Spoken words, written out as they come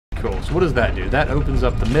cool. So what does that do? That opens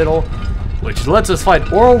up the middle, which lets us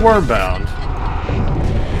fight Oral Wormbound.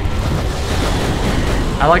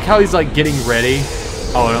 I like how he's like getting ready.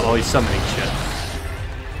 Oh, he's summoning shit.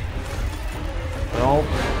 Well,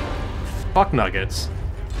 fuck nuggets.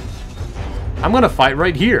 I'm gonna fight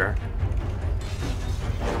right here.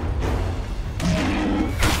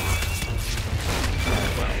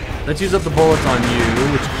 Let's use up the bullets on you,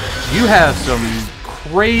 which you have some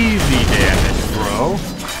crazy damage, bro.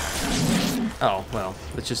 Oh, well,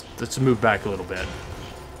 let's move back a little bit.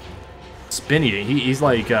 Spin eating. He's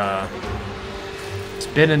like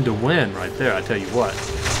spinning to win right there, I tell you what.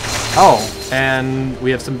 Oh, and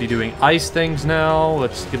we have somebody doing ice things now.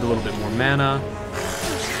 Let's get a little bit more mana.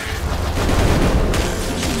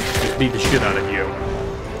 Just beat the shit out of you.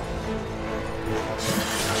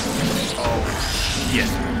 Oh, shit.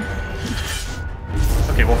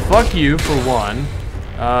 Okay, well, fuck you for one.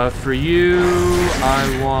 For you,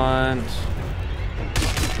 I want...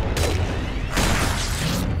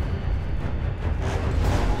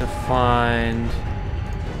 to find...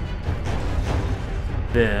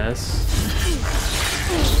 this.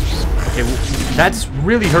 Okay, well, that's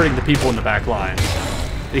really hurting the people in the back line.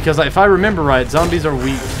 Because if I remember right, zombies are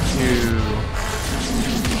weak to...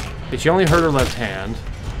 But you only hurt her left hand.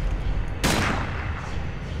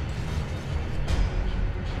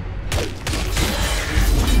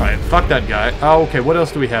 Alright, fuck that guy. Oh, okay, what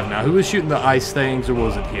else do we have now? Who was shooting the ice things, or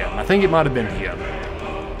was it him? I think it might have been him.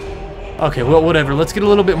 Okay, well, whatever. Let's get a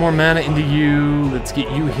little bit more mana into you. Let's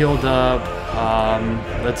get you healed up.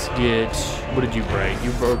 Let's get... What did you break?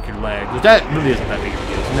 You broke your leg. But that really isn't that big of a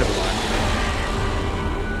deal, so never mind.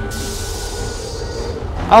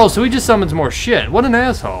 Oh, so he just summons more shit. What an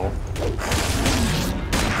asshole.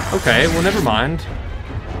 Okay, well, never mind.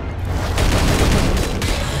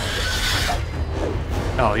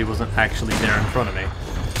 Oh, he wasn't actually there in front of me.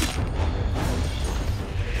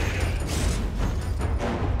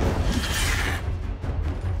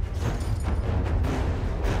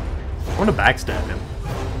 I want to backstab him.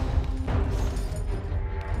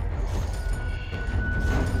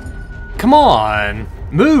 Come on!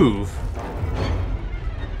 Move!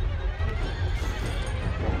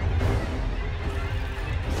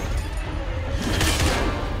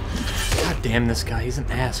 God damn this guy, he's an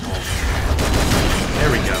asshole.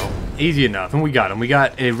 There we go. Easy enough, and we got him. We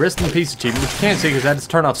got a Rest in Peace achievement, which you can't see because I had to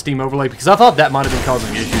turn off Steam Overlay, because I thought that might have been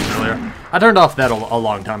causing issues earlier. I turned off that a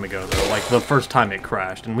long time ago, though, like the first time it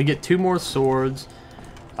crashed. And we get 2 more swords,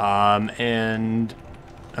 and...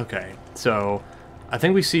 Okay, so... I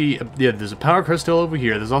think we see... Yeah, there's a power crystal over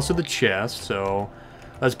here. There's also the chest, so...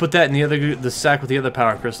 Let's put that in the sack with the other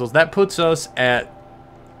power crystals. That puts us at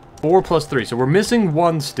 4 plus 3, so we're missing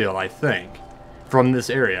 1 still, I think, from this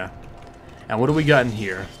area. And what do we got in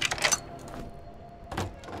here?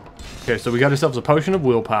 Okay, so we got ourselves a potion of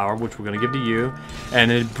willpower, which we're going to give to you,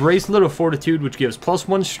 and a bracelet of fortitude, which gives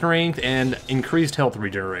 +1 strength and increased health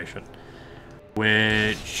regeneration.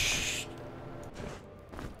 Which...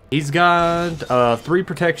 He's got 3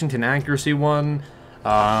 protection, 10 accuracy 1,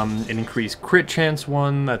 an increased crit chance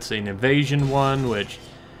 1, that's an evasion 1, which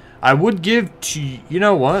I would give to... You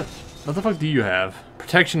know what? What the fuck do you have?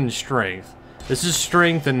 Protection and strength. This is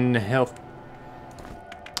strength and health.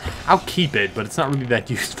 I'll keep it, but it's not really that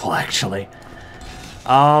useful, actually.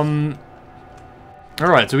 Alright,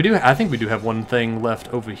 so we do... I think we do have 1 thing left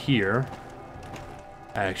over here.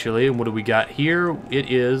 Actually, and what do we got here?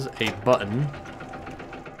 It is a button.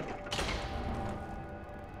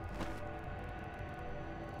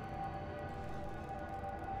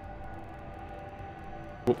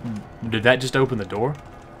 Did that just open the door?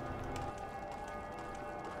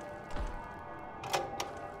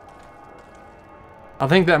 I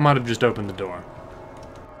think that might have just opened the door.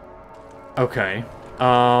 Okay.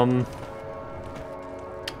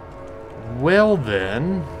 Well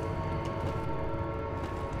then...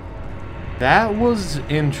 That was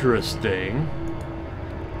interesting.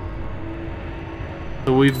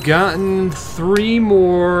 So we've gotten 3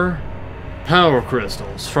 more power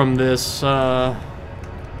crystals from this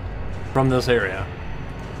area.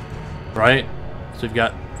 Right? So we've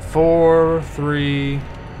got 4, 3...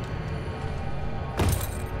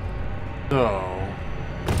 So...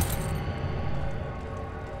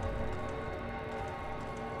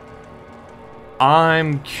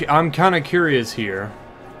 I'm kind of curious here.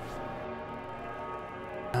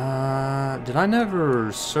 Did I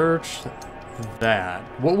never search that?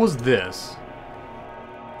 What was this?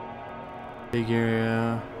 Big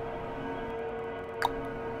area.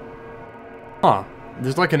 Huh.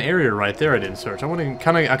 There's like an area right there I didn't search. I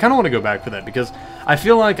kind of want to go back for that because I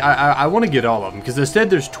feel like I want to get all of them because they said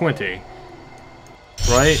there's 20.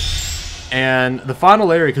 right? And the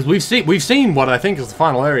final area, because we've seen what I think is the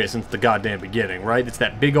final area since the goddamn beginning, right? It's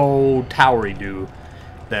that big old towery dude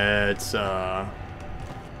that's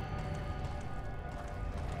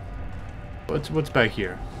what's back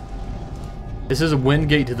here? This is a wind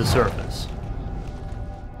gate to the surface.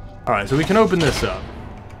 Alright, so we can open this up.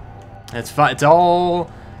 That's fine. That's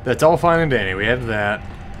all fine and dandy. We have that.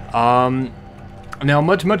 Now,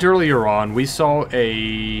 much earlier on, we saw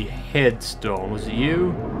a headstone. Was it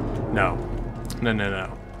you? No.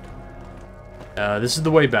 No. This is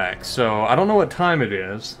the way back. So, I don't know what time it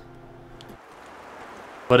is.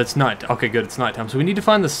 But it's night. Okay, good. It's nighttime. So, we need to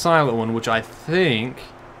find the silent one, which I think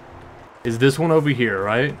is this one over here,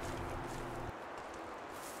 right?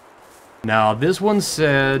 Now, this one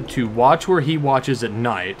said to watch where he watches at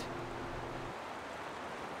night.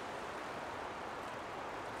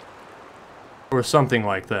 Or something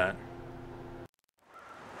like that.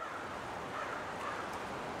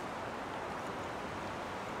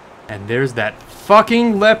 And there's that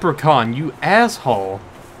fucking leprechaun, you asshole.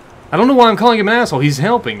 I don't know why I'm calling him an asshole. He's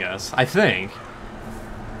helping us, I think.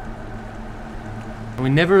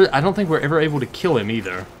 I don't think we're ever able to kill him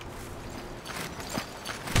either.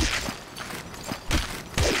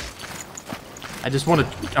 I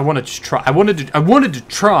wanted to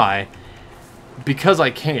try because I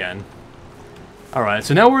can. Alright,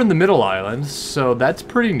 so now we're in the middle island, so that's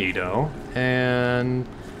pretty neato. And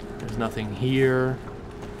there's nothing here.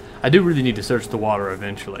 I do really need to search the water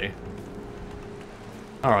eventually.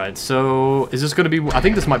 Alright, so is this going to be... I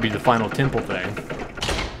think this might be the final temple thing.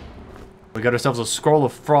 We got ourselves a scroll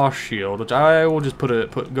of frost shield, which I will just go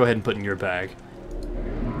ahead and put in your bag.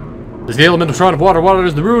 This is the elemental shrine of water. Water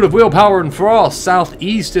is the root of willpower and frost.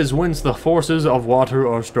 Southeast is whence the forces of water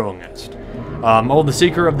are strongest. Oh, the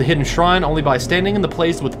seeker of the hidden shrine, only by standing in the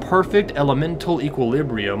place with perfect elemental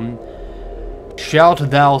equilibrium,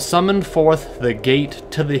 shalt thou summon forth the gate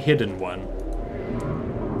to the hidden one.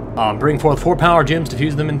 Bring forth 4 power gems to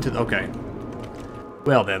fuse them into... Okay.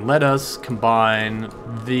 Well then, let us combine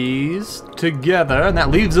these together, and that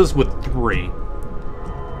leaves us with 3.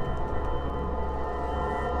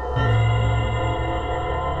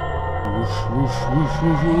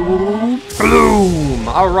 Bloom!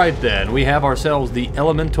 Alright then, we have ourselves the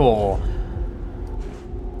elemental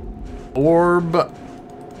orb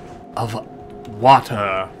of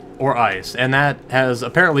water or ice, and that has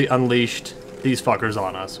apparently unleashed these fuckers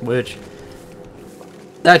on us, which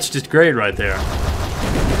that's just great right there.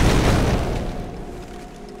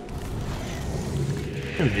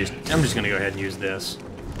 I'm just gonna go ahead and use this.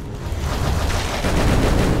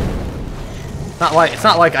 It's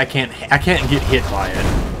not like I can't get hit by it.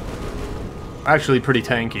 Actually, pretty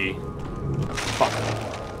tanky. Oh, fuck.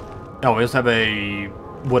 Oh, we just have a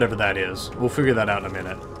whatever that is. We'll figure that out in a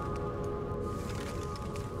minute.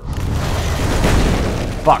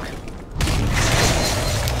 Fuck.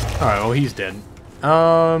 All right. Well, he's dead.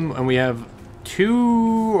 And we have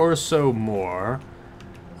 2 or so more.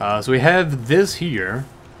 So we have this here.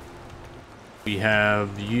 We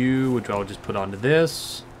have you, which I'll just put onto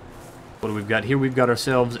this. What do we've got here? We've got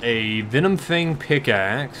ourselves a Venom Fang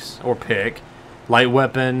pickaxe, or pick. Light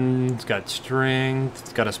weapon, it's got strength,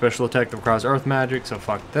 it's got a special attack that requires earth magic, so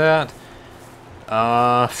fuck that.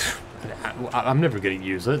 I'm never gonna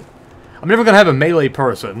use it. I'm never gonna have a melee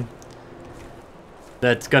person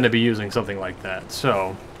that's gonna be using something like that,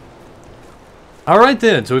 so. Alright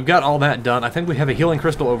then, so we've got all that done. I think we have a healing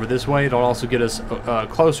crystal over this way. It'll also get us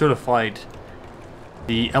closer to fight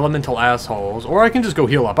the elemental assholes, or I can just go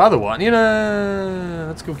heal up. Either one, you know,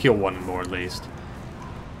 let's go kill one more at least.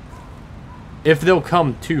 If they'll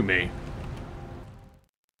come to me.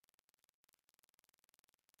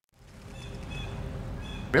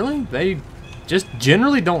 Really? They just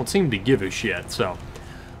generally don't seem to give a shit, so.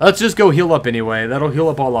 Let's just go heal up anyway. That'll heal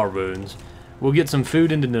up all our wounds. We'll get some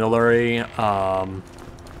food into Nillary.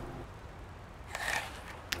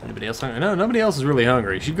 Anybody else hungry? No, nobody else is really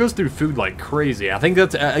hungry. She goes through food like crazy. I think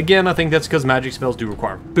that's, again, I think that's because magic spells do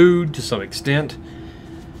require food to some extent.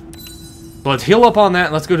 So let's heal up on that,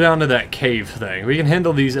 and let's go down to that cave thing. We can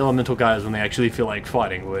handle these elemental guys when they actually feel like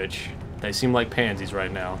fighting, which they seem like pansies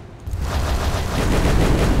right now.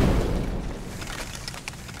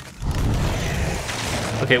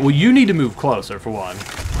 Okay, well, you need to move closer, for one.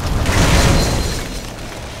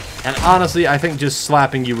 And honestly, I think just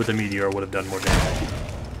slapping you with a meteor would have done more damage.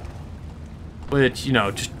 Which, you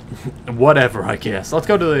know, just whatever, I guess. Let's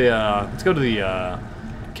go to the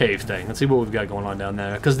cave thing. Let's see what we've got going on down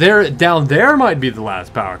there. Because down there might be the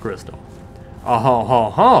last power crystal. Oh ho ho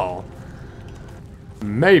ho.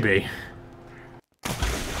 Maybe.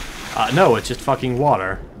 No, it's just fucking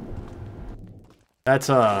water. That's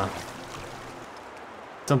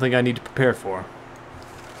something I need to prepare for.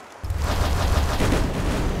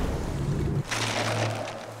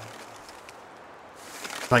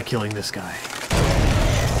 By killing this guy.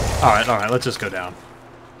 Alright, let's just go down.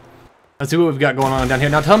 Let's see what we've got going on down here.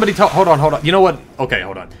 Now, somebody hold on. You know what? Okay,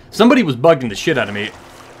 hold on. Somebody was bugging the shit out of me.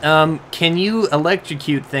 Can you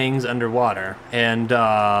electrocute things underwater? And,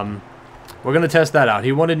 we're gonna test that out.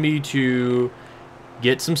 He wanted me to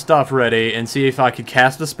get some stuff ready and see if I could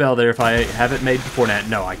cast a spell there if I have it made before that.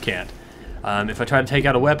 No, I can't. If I try to take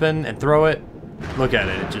out a weapon and throw it, look at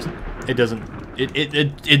it. It doesn't...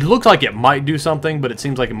 It looks like it might do something, but it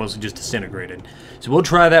seems like it mostly just disintegrated. So we'll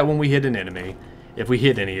try that when we hit an enemy. If we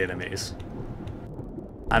hit any enemies.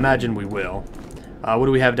 I imagine we will. What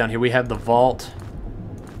do we have down here? We have the vault,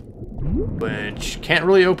 which can't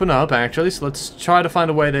really open up, actually. So let's try to find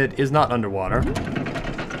a way that is not underwater.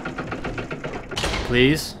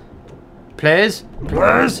 Please. Please?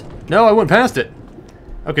 Please? No, I went past it.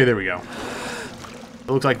 Okay, there we go. It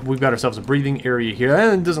looks like we've got ourselves a breathing area here,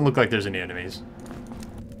 and it doesn't look like there's any enemies.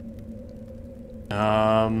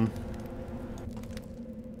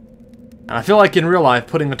 I feel like in real life,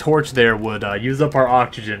 putting a torch there would use up our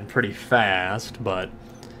oxygen pretty fast, but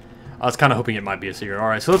I was kind of hoping it might be a secret.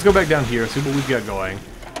 Alright, so let's go back down here, see what we've got going.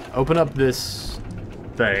 Open up this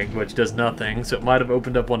thing, which does nothing, so it might have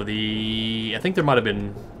opened up one of the... I think there might have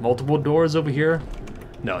been multiple doors over here.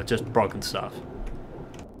 No, it's just broken stuff.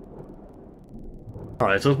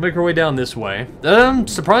 Alright, so let's make our way down this way.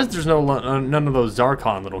 Surprised there's none of those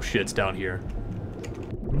Zarkon little shits down here.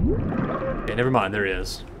 Okay, never mind, there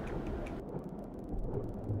is.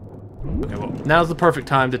 Okay, well, now's the perfect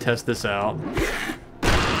time to test this out.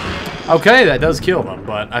 Okay, that does kill them,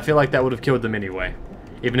 but I feel like that would have killed them anyway,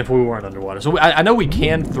 even if we weren't underwater. So I know we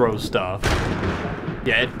can throw stuff.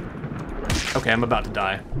 Yeah, okay, I'm about to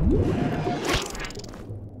die.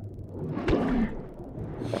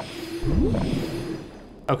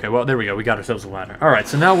 Okay, well, there we go. We got ourselves a ladder. Alright,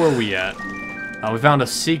 so now where are we at? We found a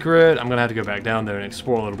secret. I'm going to have to go back down there and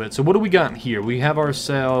explore a little bit. So what do we got here? We have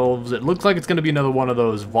ourselves... It looks like it's going to be another one of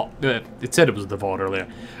those vault... it said it was the vault earlier.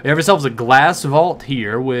 We have ourselves a glass vault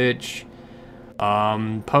here, which...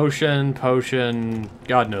 potion...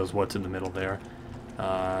 God knows what's in the middle there.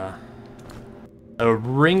 A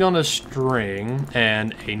ring on a string,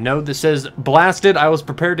 and a note that says, "Blasted, I was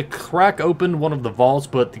prepared to crack open one of the vaults,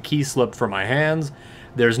 but the key slipped from my hands.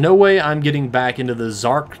 There's no way I'm getting back into the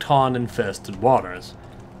Zarkton-infested waters."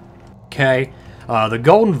 Okay. The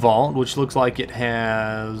golden vault, which looks like it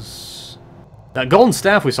has... that golden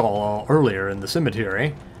staff we saw earlier in the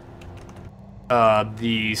cemetery.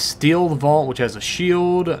 The steel vault, which has a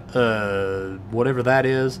shield, whatever that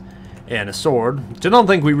is, and a sword, which I don't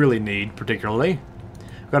think we really need, particularly.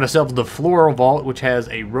 We've got ourselves the floral vault, which has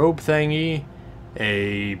a rope thingy,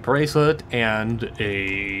 a bracelet, and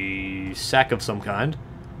a sack of some kind.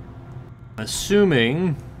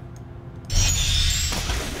 Assuming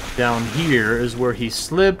down here is where he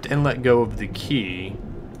slipped and let go of the key,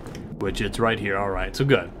 which it's right here. Alright, so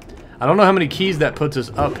good. I don't know how many keys that puts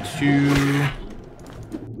us up to...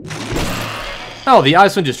 Oh, the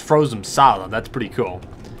ice one just froze him solid. That's pretty cool.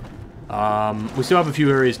 We still have a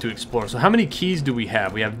few areas to explore. So how many keys do we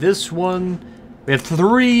have? We have this one. We have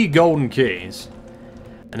 3 golden keys.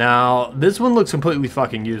 Now, this one looks completely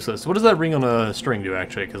fucking useless. What does that ring on a string do,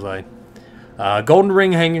 actually? Because golden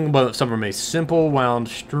ring hanging above some from a simple wound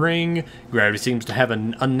string. Gravity seems to have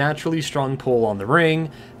an unnaturally strong pull on the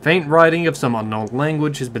ring. Faint writing of some unknown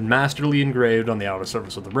language has been masterly engraved on the outer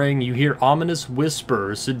surface of the ring. You hear ominous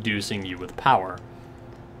whispers seducing you with power.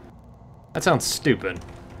 That sounds stupid.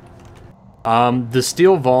 The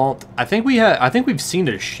steel vault. I think we've seen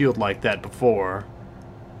a shield like that before.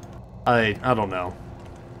 I don't know.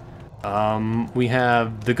 We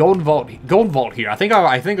have the golden vault here. I think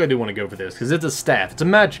I do want to go for this because it's a staff. It's a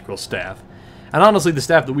magical staff, and honestly, the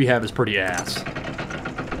staff that we have is pretty ass.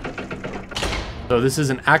 So this is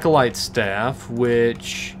an acolyte staff,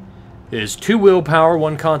 which is 2 willpower,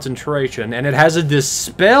 1 concentration, and it has a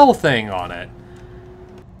dispel thing on it,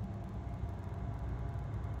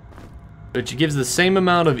 which gives the same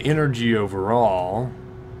amount of energy overall.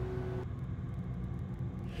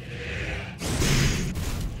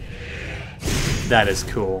 That is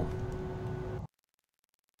cool.